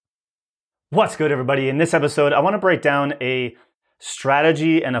What's good, everybody? In this episode, I want to break down a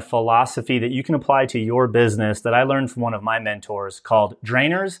strategy and a philosophy that you can apply to your business that I learned from one of my mentors called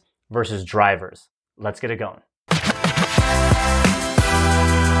drainers versus drivers. Let's get it going.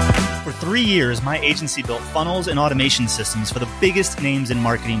 For 3 years, my agency built funnels and automation systems for the biggest names in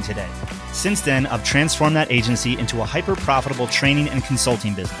marketing today. Since then, I've transformed that agency into a hyper-profitable training and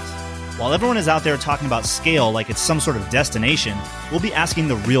consulting business. While everyone is out there talking about scale like it's some sort of destination, we'll be asking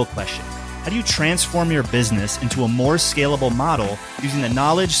the real question. How do you transform your business into a more scalable model using the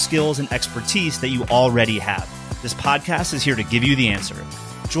knowledge, skills, and expertise that you already have? This podcast is here to give you the answer.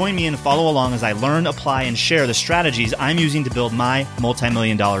 Join me and follow along as I learn, apply, and share the strategies I'm using to build my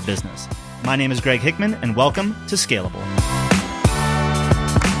multi-million-dollar business. My name is Greg Hickman, and welcome to Scalable.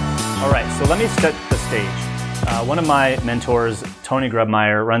 All right, so let me set the stage. One of my mentors, Tony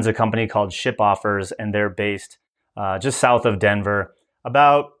Grubmeyer, runs a company called ShipOffers, and they're based just south of Denver,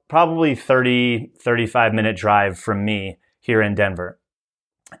 about probably 35 minute drive from me here in Denver.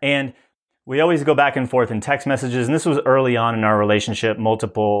 And we always go back and forth in text messages. And this was early on in our relationship,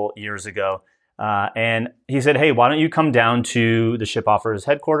 multiple years ago. And he said, hey, why don't you come down to the ShipOffers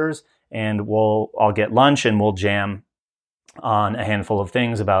headquarters and I'll get lunch and we'll jam on a handful of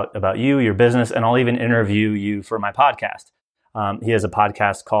things about you, your business, and I'll even interview you for my podcast. He has a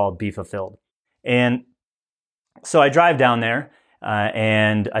podcast called Be Fulfilled. And so I drive down there.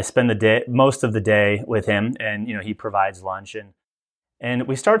 And I spend most of the day with him, and he provides lunch, and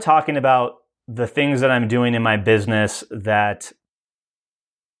we start talking about the things that I'm doing in my business that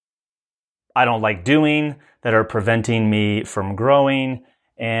I don't like doing, that are preventing me from growing.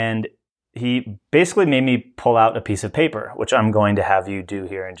 And he basically made me pull out a piece of paper, which I'm going to have you do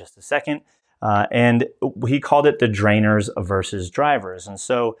here in just a second. And he called it the drainers versus drivers. And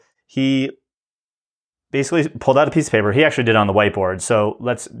so he basically pulled out a piece of paper. He actually did it on the whiteboard. So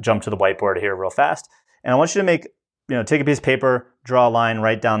let's jump to the whiteboard here real fast. And I want you to take a piece of paper, draw a line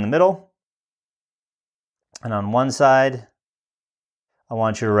right down the middle. And on one side, I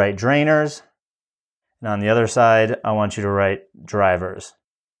want you to write drainers. And on the other side, I want you to write drivers.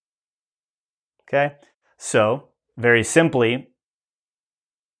 Okay? So very simply,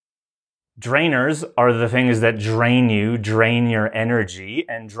 drainers are the things that drain you, drain your energy,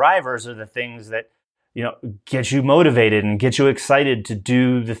 and drivers are the things that get you motivated and get you excited to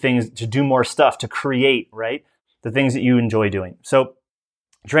do the things, to do more stuff, to create, right? The things that you enjoy doing. So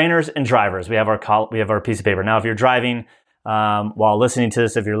drainers and drivers, we have our piece of paper. Now, if you're driving while listening to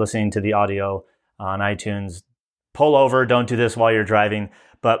this, if you're listening to the audio on iTunes, pull over, don't do this while you're driving.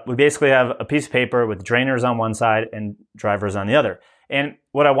 But we basically have a piece of paper with drainers on one side and drivers on the other. And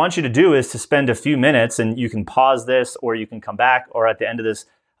what I want you to do is to spend a few minutes, and you can pause this or you can come back, or at the end of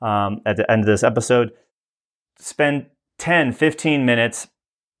this episode, spend 10, 15 minutes,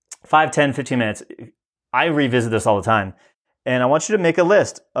 5, 10, 15 minutes. I revisit this all the time. And I want you to make a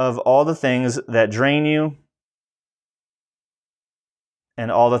list of all the things that drain you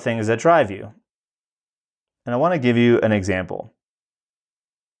and all the things that drive you. And I want to give you an example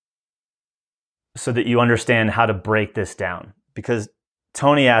so that you understand how to break this down. Because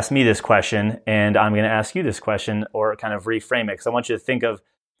Tony asked me this question, and I'm going to ask you this question, or kind of reframe it, because I want you to think of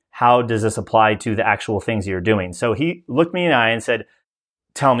how does this apply to the actual things you're doing. So he looked me in the eye and said,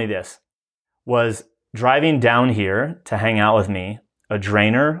 tell me this. Was driving down here to hang out with me a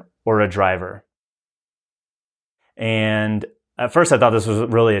drainer or a driver? And at first I thought this was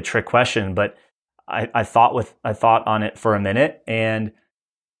really a trick question, but I thought on it for a minute, and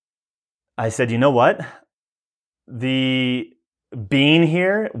I said, you know what? The being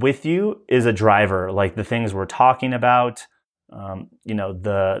here with you is a driver, like the things we're talking about,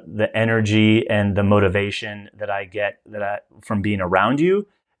 the energy and the motivation that I get from being around you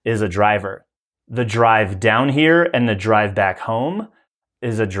is a driver. The drive down here and the drive back home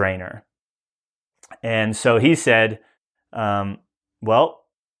is a drainer. And so he said, well,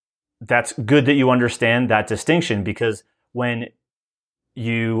 that's good that you understand that distinction, because when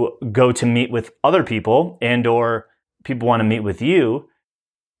you go to meet with other people and or people want to meet with you,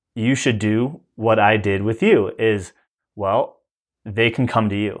 you should do what I did with you is, well, they can come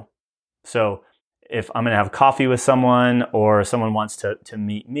to you. So if I'm going to have coffee with someone or someone wants to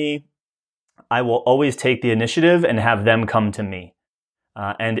meet me, I will always take the initiative and have them come to me.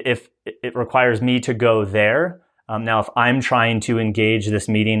 And if it requires me to go there, now if I'm trying to engage this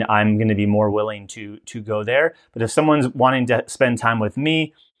meeting, I'm going to be more willing to go there. But if someone's wanting to spend time with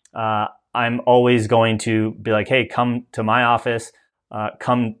me, I'm always going to be like, hey, come to my office,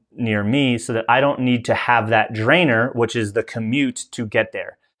 come near me, so that I don't need to have that drainer, which is the commute to get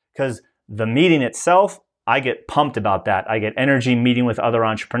there. Because the meeting itself, I get pumped about that. I get energy meeting with other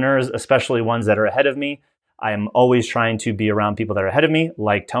entrepreneurs, especially ones that are ahead of me. I am always trying to be around people that are ahead of me,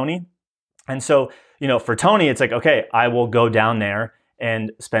 like Tony. And so, for Tony, it's like, okay, I will go down there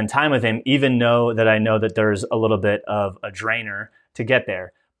and spend time with him, even though that I know that there's a little bit of a drainer to get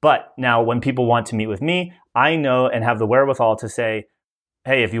there. But now when people want to meet with me, I know and have the wherewithal to say,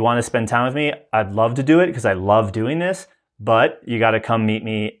 hey, if you want to spend time with me, I'd love to do it because I love doing this, but you got to come meet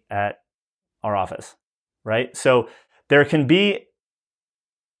me at our office, right? So there can be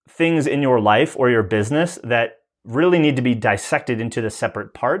things in your life or your business that really need to be dissected into the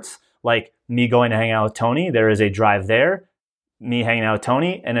separate parts, like me going to hang out with Tony. There is a drive there, me hanging out with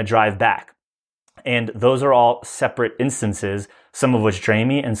Tony, and a drive back. And those are all separate instances, some of which drain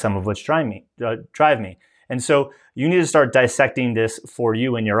me and some of which drive me. And so you need to start dissecting this for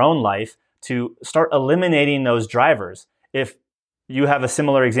you in your own life to start eliminating those drivers. If you have a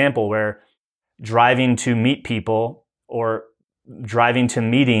similar example where driving to meet people or driving to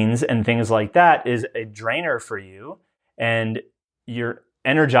meetings and things like that is a drainer for you, and you're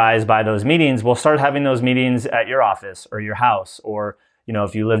energized by those meetings, we'll start having those meetings at your office or your house, or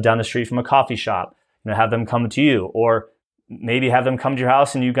if you live down the street from a coffee shop, have them come to you, or maybe have them come to your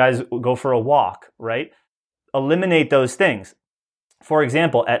house and you guys go for a walk, right? Eliminate those things. For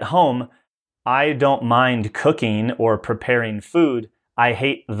example, at home, I don't mind cooking or preparing food. I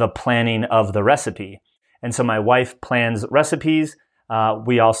hate the planning of the recipe. And so my wife plans recipes.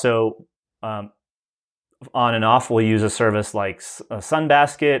 We also, on and off, will use a service like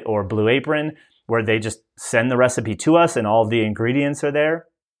Sunbasket or Blue Apron, where they just send the recipe to us and all of the ingredients are there.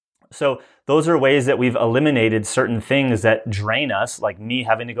 So those are ways that we've eliminated certain things that drain us, like me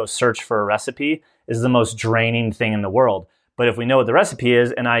having to go search for a recipe is the most draining thing in the world. But if we know what the recipe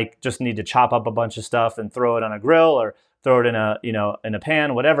is and I just need to chop up a bunch of stuff and throw it on a grill or throw it in a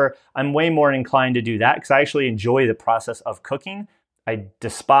pan, whatever, I'm way more inclined to do that because I actually enjoy the process of cooking. I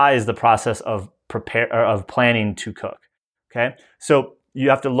despise the process of planning to cook. Okay? So you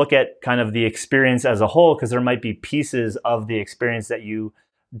have to look at kind of the experience as a whole, because there might be pieces of the experience that you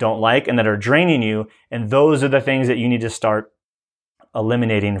don't like and that are draining you. And those are the things that you need to start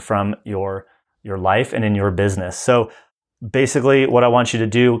eliminating from your life and in your business. So basically what I want you to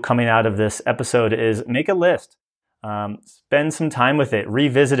do coming out of this episode is make a list. Spend some time with it,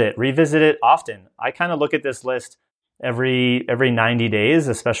 revisit it often. I kind of look at this list every 90 days,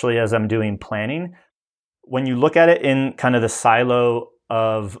 especially as I'm doing planning. When you look at it in kind of the silo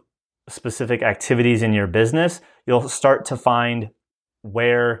of specific activities in your business, you'll start to find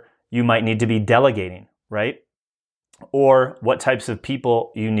where you might need to be delegating, right? Or what types of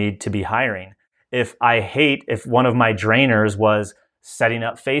people you need to be hiring. If one of my drainers was setting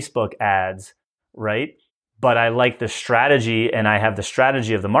up Facebook ads, right? But I like the strategy and I have the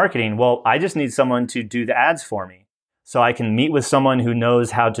strategy of the marketing, well, I just need someone to do the ads for me. So I can meet with someone who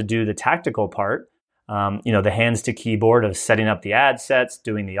knows how to do the tactical part, the hands to keyboard of setting up the ad sets,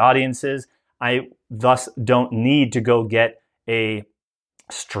 doing the audiences. I thus don't need to go get a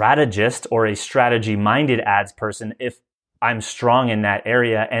strategist or a strategy-minded ads person if I'm strong in that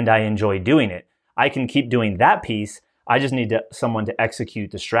area and I enjoy doing it. I can keep doing that piece. I just need someone to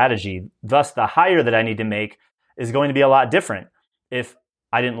execute the strategy. Thus, the hire that I need to make is going to be a lot different. If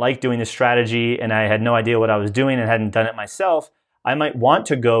I didn't like doing the strategy and I had no idea what I was doing and hadn't done it myself, I might want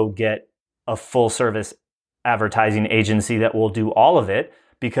to go get a full service advertising agency that will do all of it,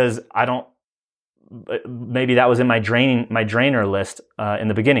 because maybe that was in my drainer list in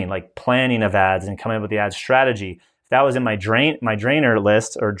the beginning, like planning of ads and coming up with the ad strategy. If that was in my drainer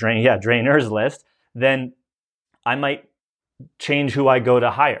list or drainers list, then I might change who I go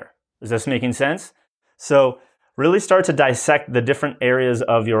to hire. Is this making sense? So really start to dissect the different areas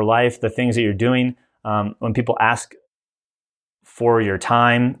of your life, the things that you're doing. When people ask for your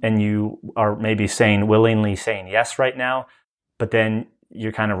time and you are maybe willingly saying yes right now, but then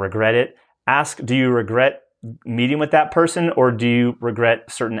you kind of regret it, ask, do you regret meeting with that person, or do you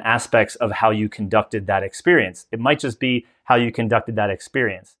regret certain aspects of how you conducted that experience? It might just be how you conducted that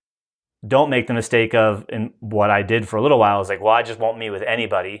experience. Don't make the mistake of, and what I did for a little while is like, well, I just won't meet with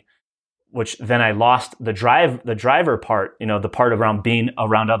anybody, which then I lost the driver part, the part around being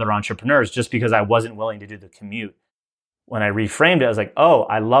around other entrepreneurs, just because I wasn't willing to do the commute. When I reframed it, I was like, oh,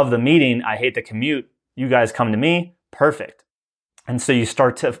 I love the meeting, I hate the commute. You guys come to me, perfect. And so you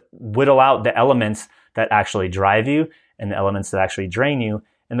start to whittle out the elements that actually drive you and the elements that actually drain you.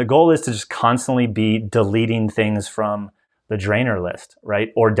 And the goal is to just constantly be deleting things from the drainer list, right?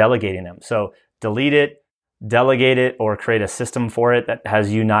 Or delegating them. So delete it, delegate it, or create a system for it that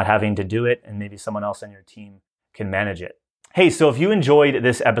has you not having to do it, and maybe someone else on your team can manage it. Hey, so if you enjoyed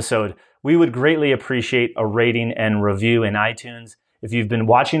this episode, we would greatly appreciate a rating and review in iTunes. If you've been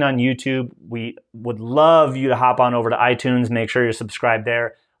watching on YouTube, we would love you to hop on over to iTunes. Make sure you're subscribed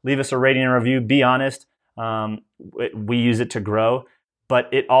there. Leave us a rating and review. Be honest. We use it to grow, but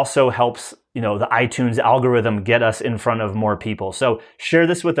it also helps, the iTunes algorithm get us in front of more people. So share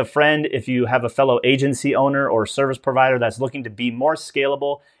this with a friend. If you have a fellow agency owner or service provider that's looking to be more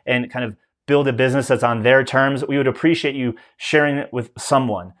scalable and kind of build a business that's on their terms, we would appreciate you sharing it with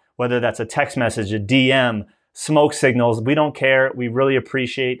someone, whether that's a text message, a DM, smoke signals. We don't care. We really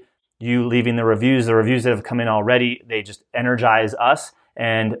appreciate you leaving the reviews. The reviews that have come in already, they just energize us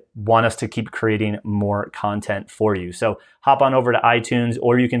and want us to keep creating more content for you. So hop on over to iTunes,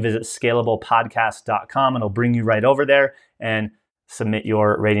 or you can visit scalablepodcast.com and it'll bring you right over there and submit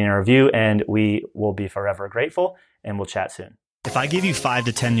your rating and review, and we will be forever grateful, and we'll chat soon. If I gave you 5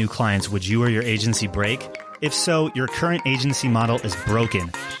 to 10 new clients, would you or your agency break? If so, your current agency model is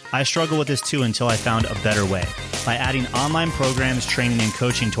broken. I struggled with this too until I found a better way. By adding online programs, training, and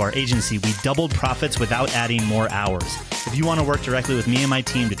coaching to our agency, we doubled profits without adding more hours. If you want to work directly with me and my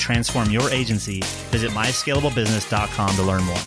team to transform your agency, visit myscalablebusiness.com to learn more.